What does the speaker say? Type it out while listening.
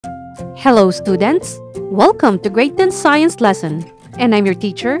Hello students! Welcome to Grade 10 Science Lesson, and I'm your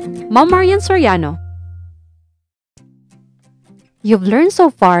teacher, Ma'am Marian Soriano. You've learned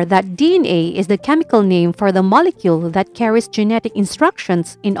so far that DNA is the chemical name for the molecule that carries genetic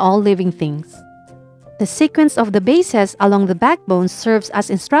instructions in all living things. The sequence of the bases along the backbone serves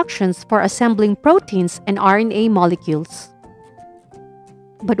as instructions for assembling proteins and RNA molecules.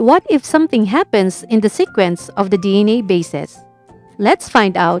 But what if something happens in the sequence of the DNA bases? Let's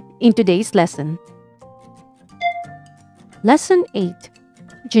find out in today's lesson. Lesson 8.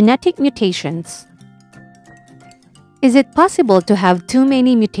 Genetic Mutations. Is it possible to have too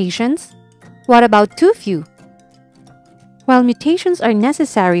many mutations? What about too few? While mutations are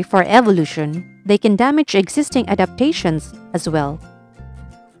necessary for evolution, they can damage existing adaptations as well.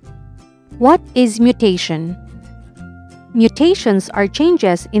 What is mutation? Mutations are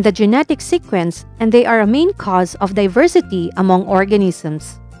changes in the genetic sequence, and they are a main cause of diversity among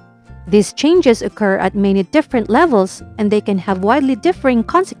organisms. These changes occur at many different levels, and they can have widely differing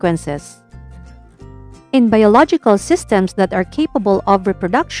consequences. In biological systems that are capable of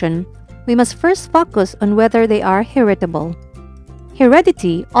reproduction, we must first focus on whether they are heritable.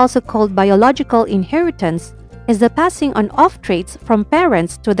 Heredity, also called biological inheritance, is the passing on of traits from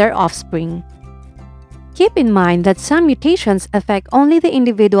parents to their offspring. Keep in mind that some mutations affect only the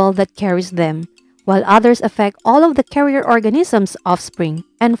individual that carries them, while others affect all of the carrier organism's offspring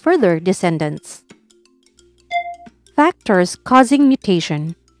and further descendants. Factors causing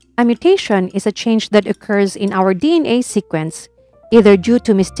mutation. A mutation is a change that occurs in our DNA sequence, either due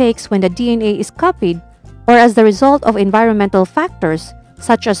to mistakes when the DNA is copied or as the result of environmental factors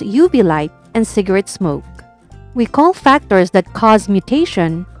such as UV light and cigarette smoke. We call factors that cause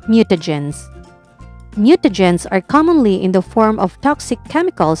mutation mutagens. Mutagens are commonly in the form of toxic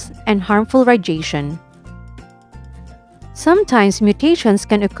chemicals and harmful radiation. Sometimes mutations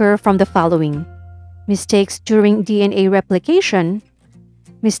can occur from the following: mistakes during DNA replication,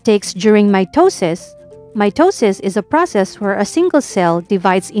 mistakes during mitosis. Mitosis is a process where a single cell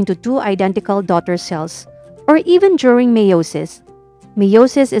divides into two identical daughter cells, or even during meiosis.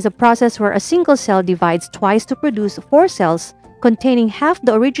 Meiosis is a process where a single cell divides twice to produce 4 cells containing half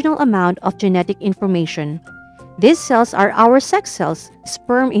the original amount of genetic information. These cells are our sex cells,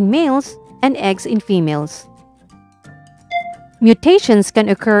 sperm in males and eggs in females. Mutations can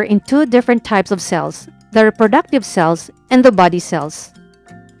occur in 2 different types of cells: the reproductive cells and the body cells.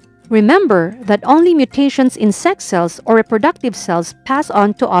 Remember that only mutations in sex cells or reproductive cells pass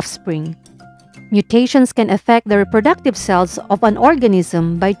on to offspring. Mutations can affect the reproductive cells of an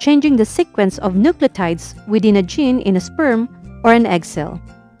organism by changing the sequence of nucleotides within a gene in a sperm or an egg cell,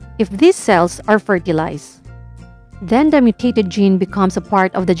 if these cells are fertilized. Then the mutated gene becomes a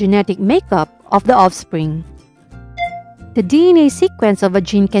part of the genetic makeup of the offspring. The DNA sequence of a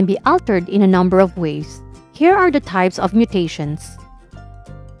gene can be altered in a number of ways. Here are the types of mutations.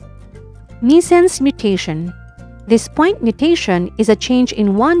 Misens Mutation. This point mutation is a change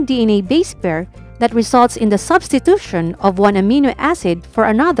in one DNA base pair that results in the substitution of one amino acid for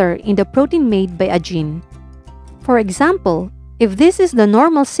another in the protein made by a gene. For example, if this is the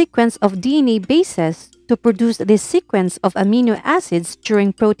normal sequence of DNA bases to produce this sequence of amino acids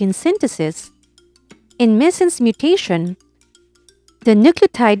during protein synthesis, in Misens Mutation, the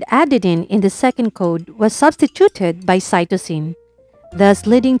nucleotide adenine in the second code was substituted by cytosine, thus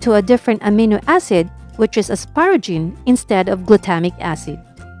leading to a different amino acid, which is asparagine instead of glutamic acid.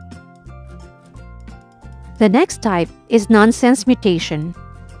 The next type is nonsense mutation.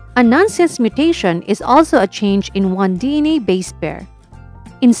 A nonsense mutation is also a change in one DNA base pair.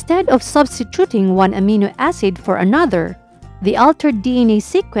 Instead of substituting one amino acid for another, the altered DNA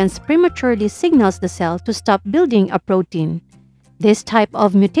sequence prematurely signals the cell to stop building a protein. This type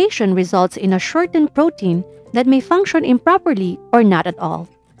of mutation results in a shortened protein that may function improperly or not at all.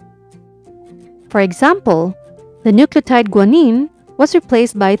 For example, the nucleotide guanine was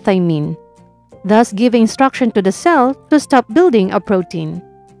replaced by thymine, thus giving instruction to the cell to stop building a protein.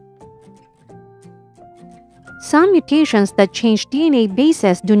 Some mutations that change DNA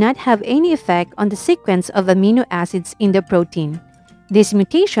bases do not have any effect on the sequence of amino acids in the protein. These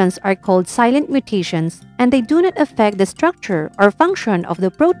mutations are called silent mutations, and they do not affect the structure or function of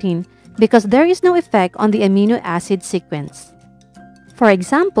the protein because there is no effect on the amino acid sequence. For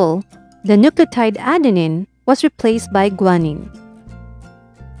example, the nucleotide adenine was replaced by guanine.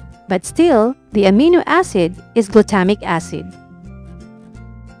 But still, the amino acid is glutamic acid.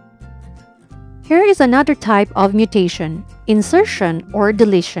 Here is another type of mutation: insertion or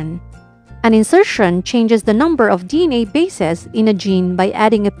deletion. An insertion changes the number of DNA bases in a gene by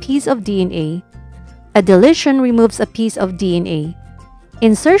adding a piece of DNA. A deletion removes a piece of DNA.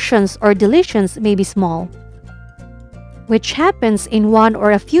 Insertions or deletions may be small, which happens in one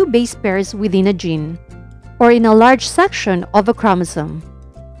or a few base pairs within a gene, or in a large section of a chromosome.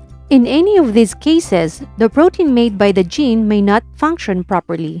 In any of these cases, the protein made by the gene may not function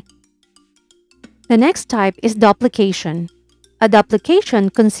properly. The next type is duplication. A duplication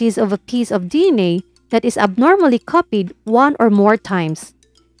consists of a piece of DNA that is abnormally copied one or more times.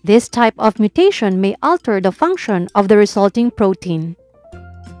 This type of mutation may alter the function of the resulting protein.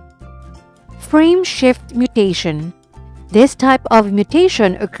 Frame shift mutation. This type of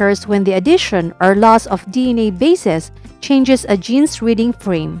mutation occurs when the addition or loss of DNA bases changes a gene's reading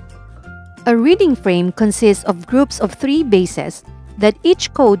frame. A reading frame consists of groups of 3 bases that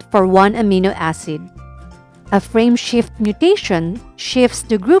each code for one amino acid. A frame shift mutation shifts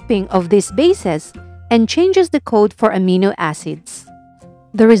the grouping of these bases and changes the code for amino acids.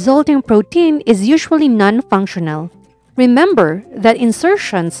 The resulting protein is usually non-functional. Remember that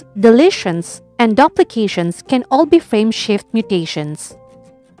insertions, deletions, and duplications can all be frame shift mutations.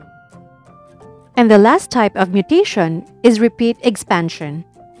 And the last type of mutation is repeat expansion.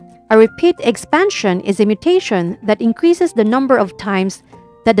 A repeat expansion is a mutation that increases the number of times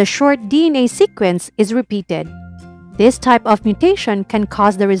that the short DNA sequence is repeated. This type of mutation can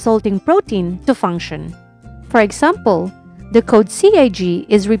cause the resulting protein to function. For example, the code CIG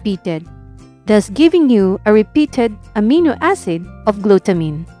is repeated, thus giving you a repeated amino acid of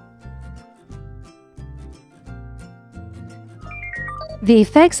glutamine. The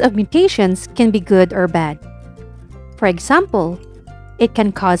effects of mutations can be good or bad. For example, it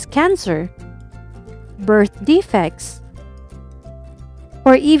can cause cancer, birth defects,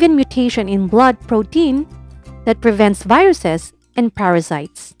 or even mutation in blood protein that prevents viruses and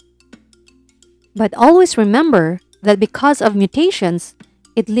parasites. But always remember that because of mutations,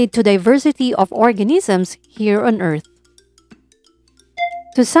 it leads to diversity of organisms here on Earth.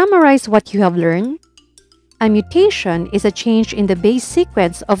 To summarize what you have learned, a mutation is a change in the base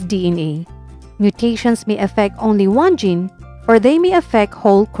sequence of DNA. Mutations may affect only one gene, or they may affect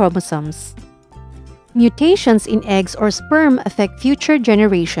whole chromosomes. Mutations in eggs or sperm affect future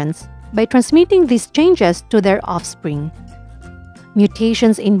generations by transmitting these changes to their offspring.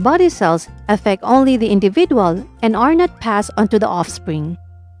 Mutations in body cells affect only the individual and are not passed on to the offspring.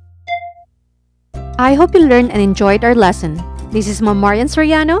 I hope you learned and enjoyed our lesson. This is Ma'am Marian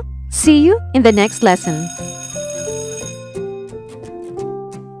Soriano. See you in the next lesson.